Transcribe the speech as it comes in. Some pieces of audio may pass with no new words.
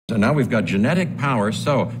So now we've got genetic power.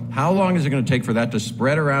 So how long is it going to take for that to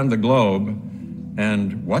spread around the globe?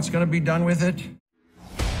 And what's going to be done with it?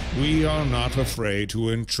 We are not afraid to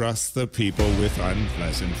entrust the people with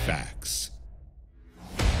unpleasant facts,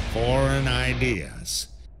 foreign ideas,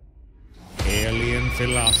 alien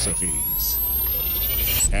philosophies,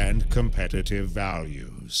 and competitive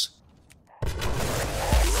values.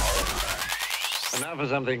 And now for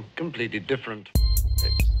something completely different.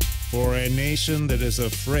 For a nation that is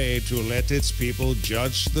afraid to let its people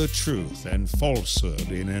judge the truth and falsehood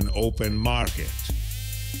in an open market,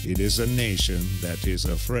 it is a nation that is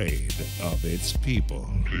afraid of its people.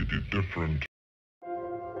 Completely different.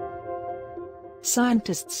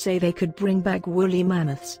 Scientists say they could bring back woolly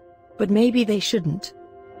mammoths, but maybe they shouldn't.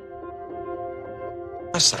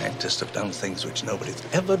 Scientists have done things which nobody's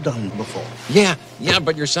ever done before. Yeah,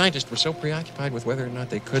 but your scientists were so preoccupied with whether or not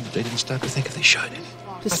they could, they didn't stop to think if they should.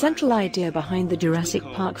 The central idea behind the Jurassic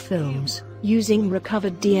Park films, using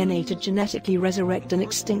recovered DNA to genetically resurrect an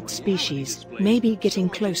extinct species, may be getting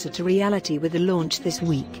closer to reality with the launch this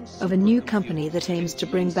week of a new company that aims to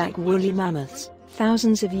bring back woolly mammoths,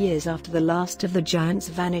 thousands of years after the last of the giants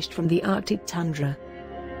vanished from the Arctic tundra.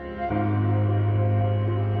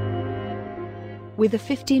 With a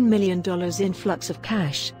 $15 million influx of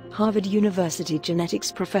cash, Harvard University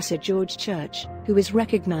genetics professor George Church, who is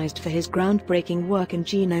recognized for his groundbreaking work in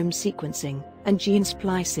genome sequencing and gene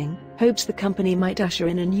splicing, hopes the company might usher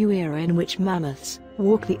in a new era in which mammoths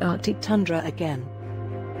walk the Arctic tundra again.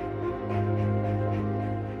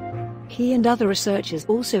 He and other researchers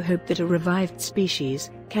also hope that a revived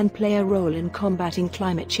species can play a role in combating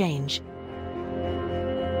climate change.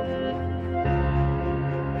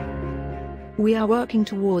 We are working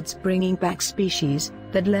towards bringing back species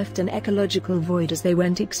that left an ecological void as they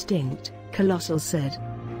went extinct, Colossal said.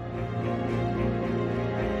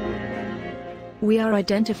 We are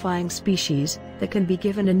identifying species that can be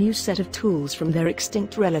given a new set of tools from their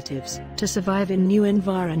extinct relatives to survive in new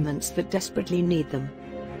environments that desperately need them.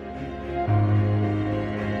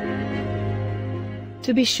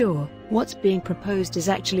 To be sure, what's being proposed is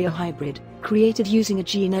actually a hybrid, created using a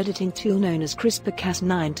gene editing tool known as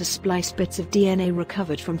CRISPR-Cas9 to splice bits of DNA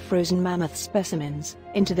recovered from frozen mammoth specimens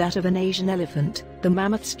into that of an Asian elephant, the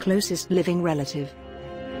mammoth's closest living relative.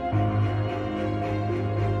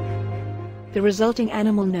 The resulting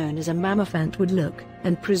animal known as a mammothant would look,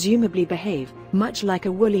 and presumably behave, much like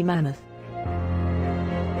a woolly mammoth.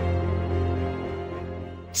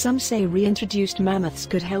 Some say reintroduced mammoths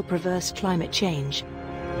could help reverse climate change.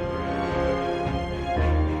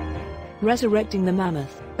 Resurrecting the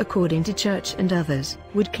mammoth, according to Church and others,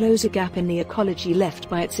 would close a gap in the ecology left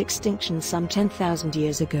by its extinction some 10,000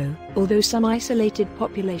 years ago, although some isolated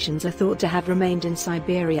populations are thought to have remained in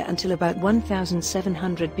Siberia until about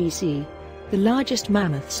 1700 BC. The largest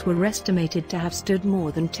mammoths were estimated to have stood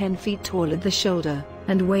more than 10 feet tall at the shoulder,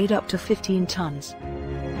 and weighed up to 15 tons.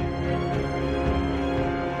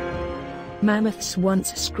 Mammoths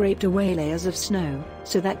once scraped away layers of snow,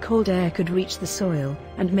 so that cold air could reach the soil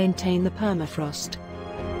and maintain the permafrost.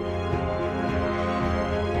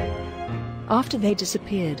 After they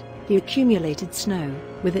disappeared, the accumulated snow,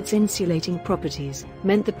 with its insulating properties,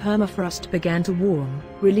 meant the permafrost began to warm,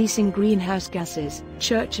 releasing greenhouse gases,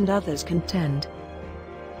 Church and others contend.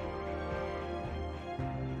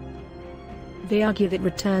 They argue that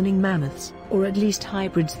returning mammoths, or at least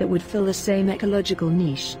hybrids that would fill the same ecological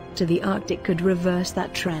niche, to the Arctic could reverse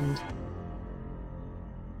that trend.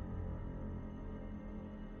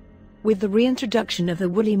 With the reintroduction of the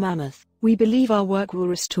woolly mammoth, we believe our work will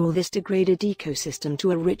restore this degraded ecosystem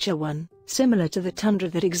to a richer one, similar to the tundra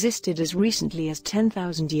that existed as recently as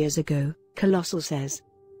 10,000 years ago, Colossal says.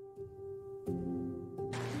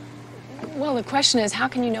 Well, the question is, how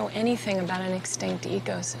can you know anything about an extinct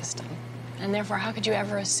ecosystem? And therefore, how could you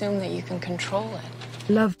ever assume that you can control it?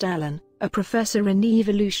 Loved Allen, a professor in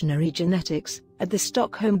evolutionary genetics at the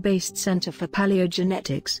Stockholm-based Center for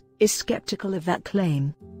Paleogenetics, is skeptical of that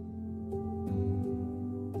claim.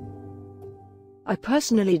 I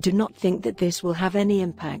personally do not think that this will have any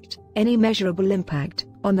impact, any measurable impact,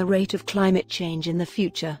 on the rate of climate change in the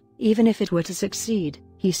future, even if it were to succeed,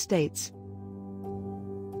 he states.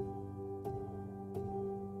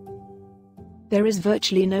 There is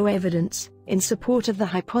virtually no evidence in support of the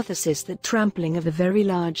hypothesis that trampling of a very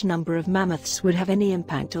large number of mammoths would have any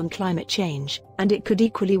impact on climate change, and it could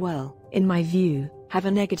equally well, in my view, have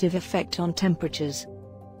a negative effect on temperatures.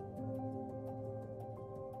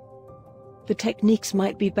 The techniques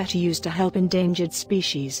might be better used to help endangered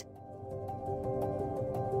species.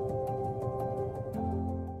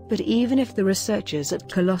 But even if the researchers at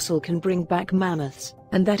Colossal can bring back mammoths,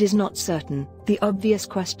 and that is not certain, the obvious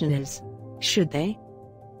question is, should they?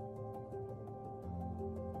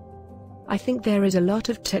 I think there is a lot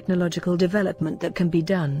of technological development that can be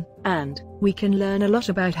done, and we can learn a lot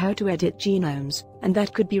about how to edit genomes, and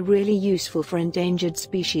that could be really useful for endangered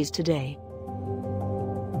species today.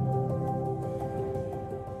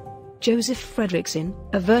 Joseph Fredrickson,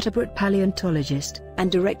 a vertebrate paleontologist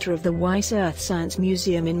and director of the Weiss Earth Science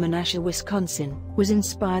Museum in Menasha, Wisconsin, was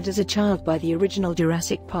inspired as a child by the original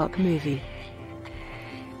Jurassic Park movie.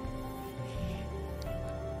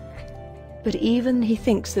 But even he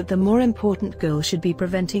thinks that the more important goal should be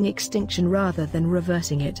preventing extinction rather than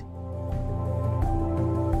reversing it.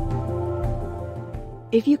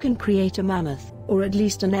 If you can create a mammoth, or at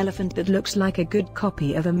least an elephant that looks like a good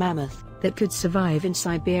copy of a mammoth, that could survive in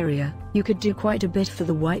Siberia, you could do quite a bit for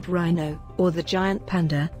the white rhino, or the giant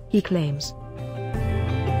panda, he claims.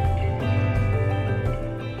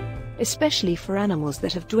 Especially for animals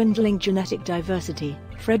that have dwindling genetic diversity,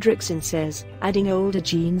 Fredrickson says, adding older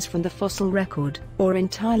genes from the fossil record, or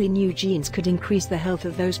entirely new genes could increase the health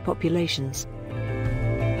of those populations.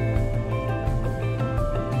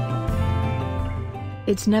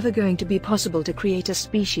 It's never going to be possible to create a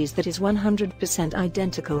species that is 100%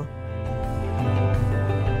 identical.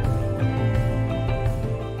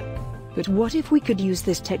 But what if we could use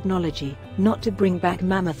this technology, not to bring back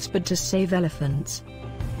mammoths but to save elephants?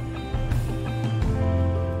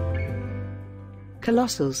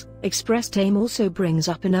 Colossal's expressed aim also brings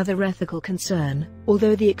up another ethical concern.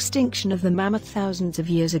 Although the extinction of the mammoth thousands of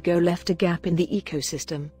years ago left a gap in the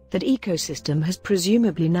ecosystem, that ecosystem has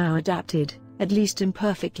presumably now adapted, at least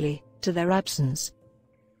imperfectly, to their absence.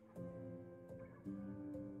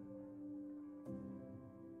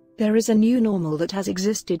 There is a new normal that has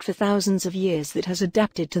existed for thousands of years that has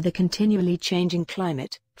adapted to the continually changing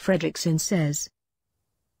climate, Fredrickson says.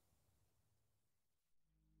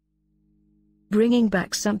 Bringing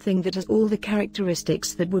back something that has all the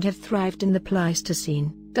characteristics that would have thrived in the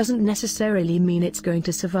Pleistocene doesn't necessarily mean it's going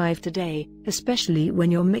to survive today, especially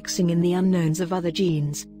when you're mixing in the unknowns of other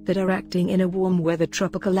genes that are acting in a warm weather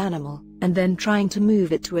tropical animal, and then trying to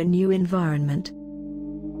move it to a new environment.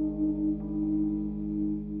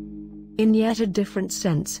 In yet a different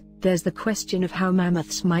sense, there's the question of how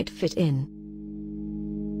mammoths might fit in.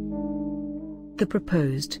 The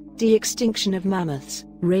proposed de-extinction of mammoths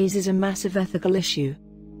raises a massive ethical issue.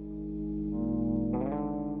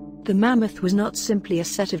 The mammoth was not simply a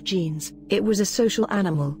set of genes, it was a social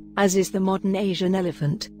animal, as is the modern Asian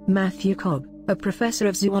elephant. Matthew Cobb, a professor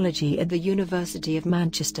of zoology at the University of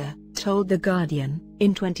Manchester, told The Guardian,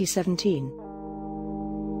 in 2017.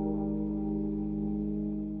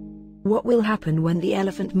 What will happen when the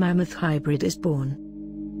elephant-mammoth hybrid is born?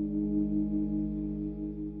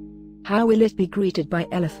 How will it be greeted by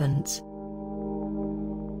elephants?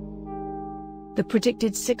 The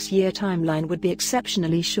predicted 6-year timeline would be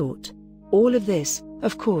exceptionally short. All of this,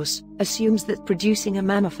 of course, assumes that producing a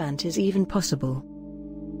mammothant is even possible.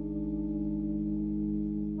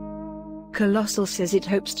 Colossal says it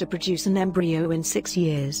hopes to produce an embryo in 6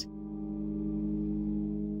 years.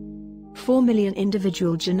 4 million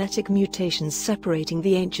individual genetic mutations separating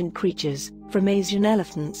the ancient creatures from Asian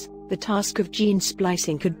elephants, the task of gene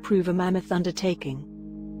splicing could prove a mammoth undertaking.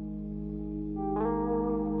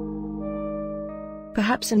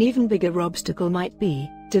 Perhaps an even bigger obstacle might be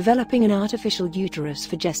developing an artificial uterus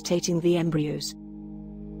for gestating the embryos.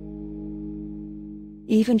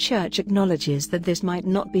 Even Church acknowledges that this might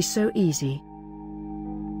not be so easy.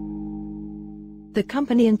 The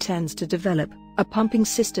company intends to develop a pumping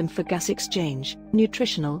system for gas exchange,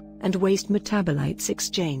 nutritional and waste metabolites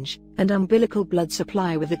exchange, and umbilical blood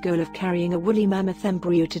supply with the goal of carrying a woolly mammoth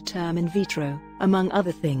embryo to term in vitro, among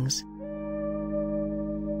other things.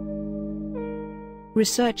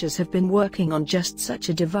 Researchers have been working on just such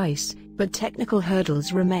a device, but technical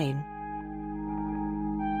hurdles remain.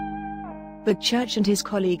 But Church and his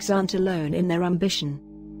colleagues aren't alone in their ambition.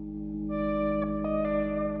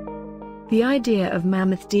 The idea of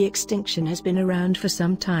mammoth de-extinction has been around for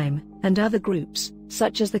some time, and other groups,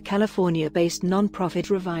 such as the California-based non-profit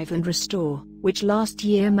Revive and Restore, which last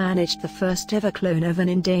year managed the first-ever clone of an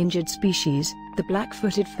endangered species, the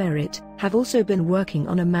black-footed ferret, have also been working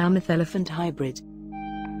on a mammoth-elephant hybrid.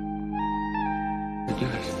 You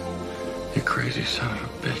did it. You crazy son of a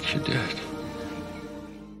bitch, you did it.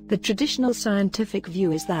 The traditional scientific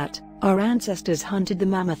view is that our ancestors hunted the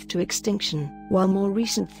mammoth to extinction, while more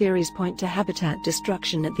recent theories point to habitat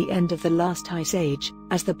destruction at the end of the last ice age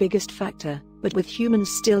as the biggest factor, but with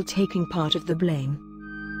humans still taking part of the blame.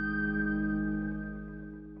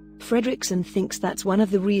 Fredrickson thinks that's one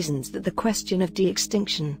of the reasons that the question of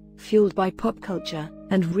de-extinction, fueled by pop culture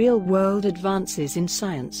and real-world advances in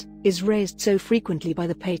science, is raised so frequently by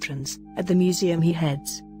the patrons at the museum he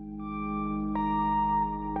heads.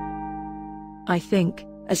 I think,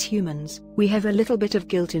 as humans, we have a little bit of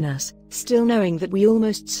guilt in us, still knowing that we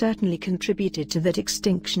almost certainly contributed to that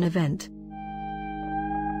extinction event.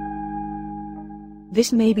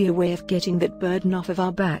 This may be a way of getting that burden off of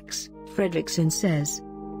our backs, Fredrickson says.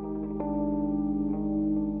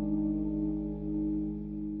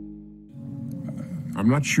 I'm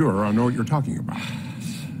not sure I know what you're talking about.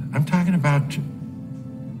 I'm talking about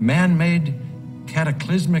man-made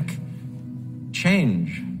cataclysmic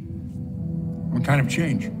change. What kind of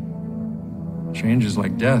change? Change is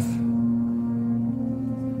like death.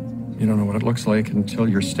 You don't know what it looks like until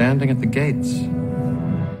you're standing at the gates.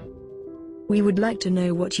 We would like to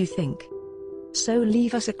know what you think. So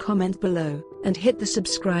leave us a comment below, and hit the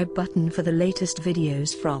subscribe button for the latest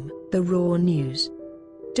videos from The Raw News.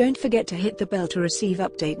 Don't forget to hit the bell to receive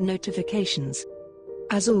update notifications.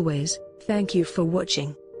 As always, thank you for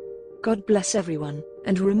watching. God bless everyone,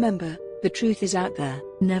 and remember, the truth is out there,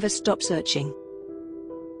 never stop searching.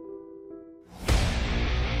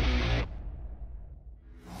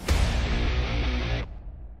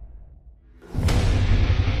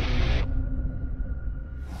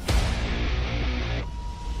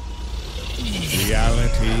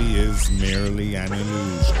 Reality is merely an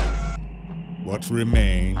illusion. What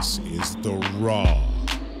remains is the raw,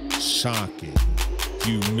 shocking,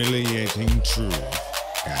 humiliating truth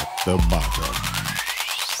at the bottom.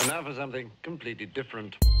 And now for something completely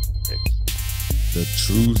different. The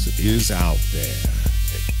truth is out there.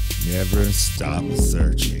 Never stop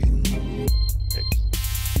searching.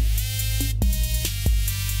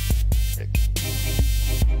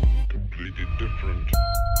 Completely different.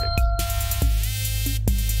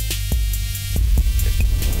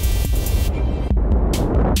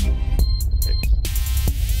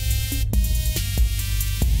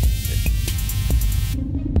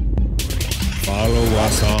 Follow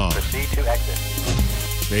us on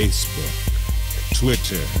Facebook,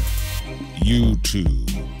 Twitter, YouTube.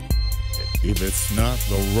 If it's not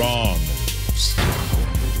the raw news,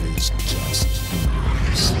 it is just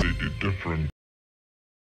completely different.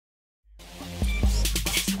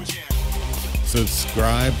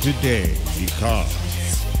 Subscribe today because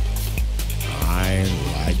I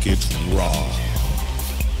like it raw.